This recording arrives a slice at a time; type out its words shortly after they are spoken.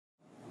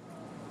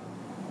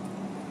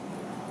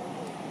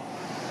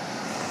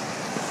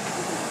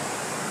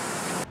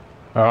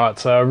All right,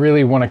 so I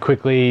really want to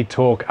quickly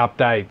talk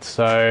updates.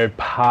 So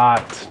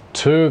part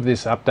 2 of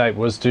this update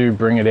was to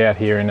bring it out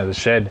here into the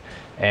shed,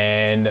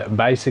 and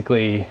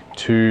basically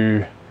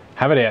to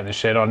have it out in the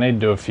shed I need to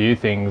do a few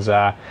things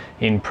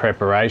in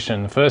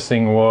preparation. The first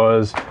thing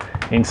was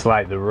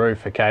insulate the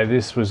roof. Okay,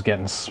 this was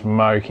getting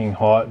smoking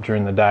hot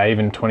during the day.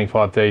 Even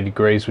 25-30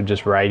 degrees would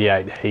just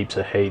radiate heaps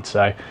of heat,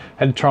 so I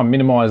had to try and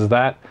minimize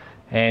that,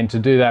 and to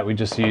do that we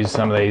just used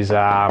some of these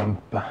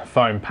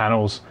foam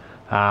panels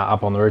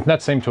up on the roof. And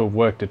that seemed to have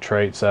worked a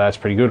treat, so that's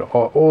pretty good.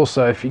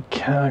 Also, if you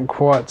can't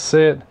quite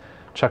see it,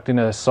 chucked in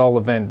a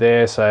solar vent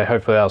there, so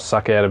hopefully that'll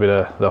suck out a bit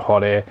of the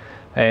hot air,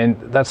 and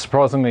that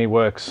surprisingly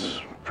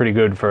works pretty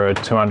good for a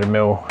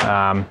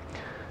 200mm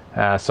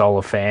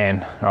solar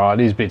fan. All right,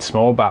 it is a bit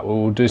small, but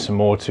we'll do some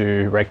more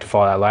to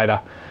rectify that later.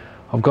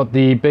 I've got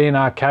the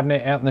B&R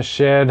cabinet out in the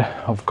shed.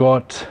 I've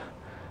got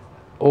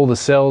all the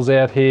cells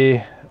out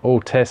here,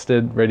 all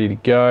tested, ready to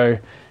go.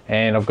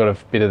 And I've got a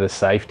bit of the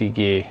safety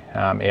gear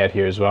out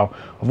here as well.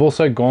 I've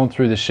also gone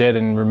through the shed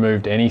and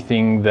removed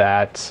anything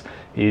that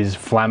is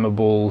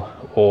flammable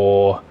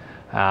or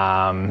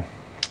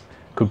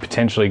could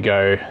potentially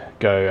go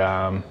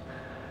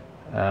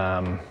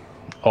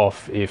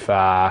off if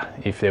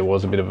there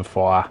was a bit of a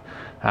fire.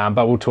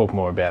 But we'll talk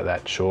more about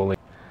that shortly.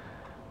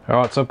 All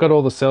right, so I've got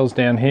all the cells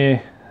down here,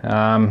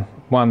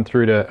 1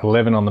 through to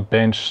 11 on the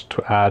bench,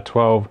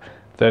 12,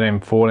 13,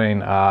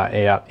 14 are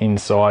out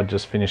inside,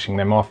 just finishing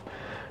them off.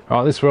 All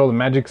right, this is where all the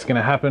magic's going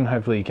to happen.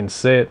 Hopefully you can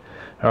see it.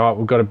 All right,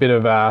 we've got a bit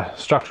of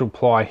structural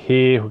ply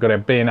here. We've got our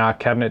B&R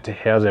cabinet to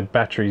house our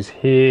batteries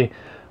here.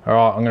 All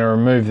right, I'm going to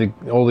remove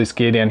all this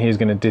gear down here is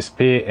going to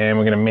disappear, and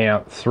we're going to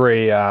mount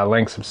 3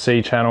 lengths of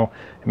C-channel,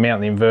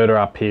 mount the inverter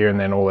up here, and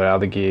then all the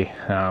other gear,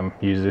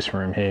 use this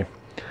room here.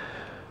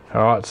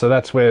 All right, so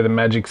that's where the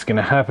magic's going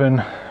to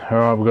happen. All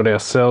right, we've got our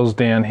cells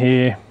down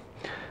here,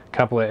 a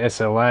couple of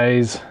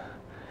SLAs,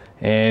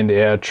 and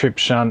our trip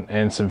shunt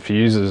and some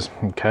fuses.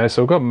 Okay,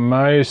 so I've got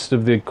most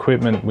of the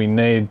equipment we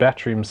need.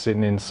 Battery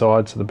sitting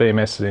inside, so the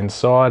BMS is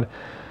inside.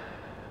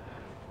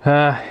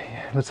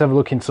 Let's have a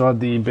look inside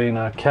the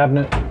B&R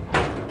cabinet.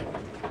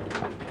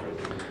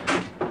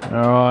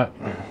 All right,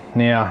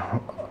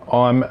 now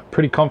I'm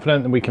pretty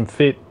confident that we can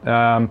fit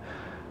the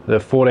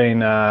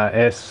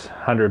 14S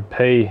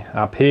 100P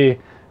up here,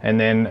 and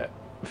then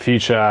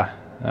future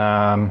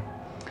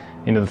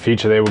into the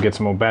future there we'll get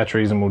some more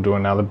batteries and we'll do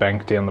another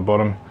bank down the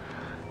bottom.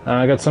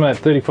 I got some of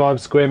that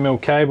 35 square mil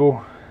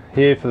cable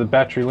here for the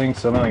battery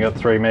links. I've only got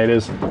 3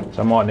 meters, so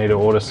I might need to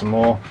order some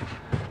more.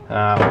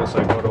 I've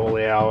also got all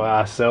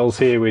our cells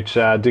here, which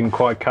didn't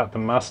quite cut the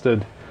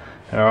mustard.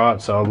 All right,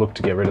 so I'll look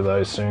to get rid of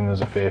those soon. There's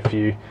a fair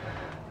few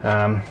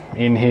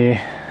in here.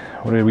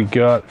 What do we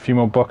got? A few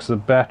more boxes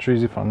of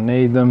batteries if I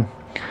need them.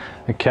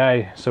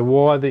 Okay, so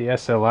why the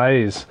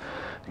SLAs?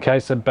 Okay,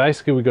 so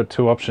basically we've got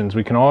 2 options.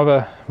 We can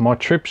either, my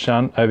trip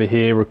shunt over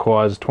here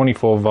requires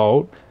 24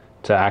 volt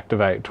to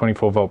activate,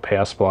 24 volt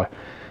power supply.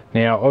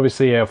 Now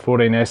obviously our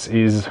 14S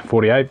is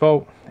 48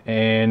 volt,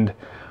 and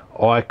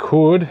I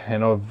could,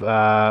 and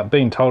I've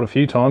been told a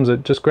few times,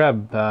 that just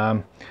grab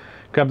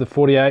the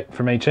 48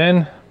 from each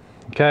end,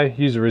 okay,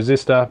 use a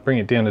resistor, bring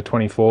it down to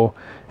 24,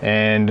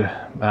 and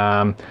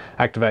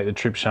activate the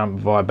trip shunt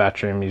via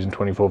battery. I'm using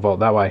 24 volt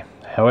that way.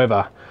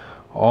 However,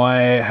 I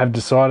have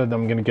decided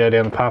I'm going to go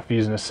down the path of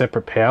using a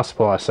separate power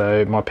supply.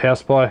 So my power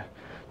supply,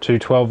 2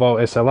 12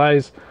 volt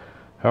SLAs,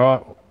 all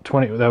right,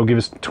 they'll give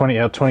us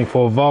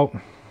 24 volt,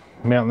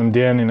 mount them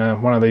down in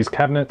one of these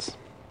cabinets,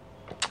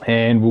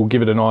 and we'll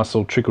give it a nice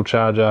little trickle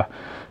charger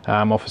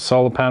off a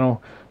solar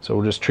panel. So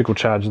we'll just trickle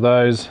charge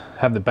those,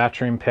 have the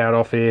battery powered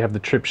off here, have the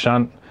trip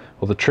shunt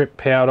or the trip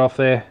powered off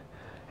there,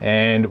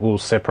 and we'll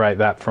separate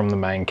that from the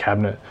main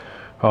cabinet.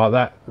 All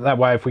right, that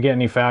way if we get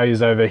any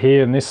failures over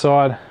here on this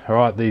side, all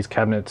right, these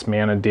cabinets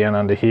mounted down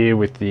under here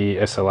with the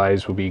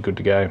SLAs will be good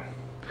to go.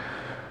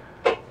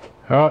 All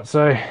right,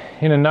 so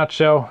in a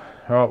nutshell,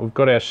 all right, we've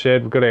got our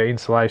shed, we've got our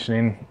insulation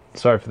in.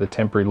 Sorry for the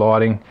temporary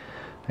lighting.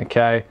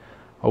 Okay,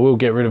 I will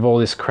get rid of all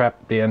this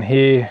crap down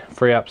here,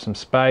 free up some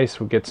space.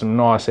 We'll get some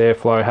nice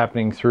airflow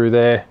happening through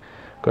there.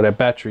 Got our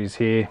batteries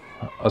here.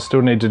 I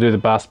still need to do the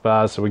bus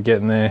bars, so we're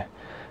getting there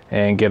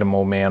and get them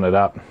all mounted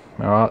up.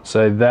 All right,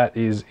 so that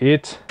is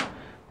it,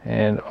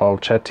 and I'll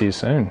chat to you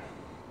soon.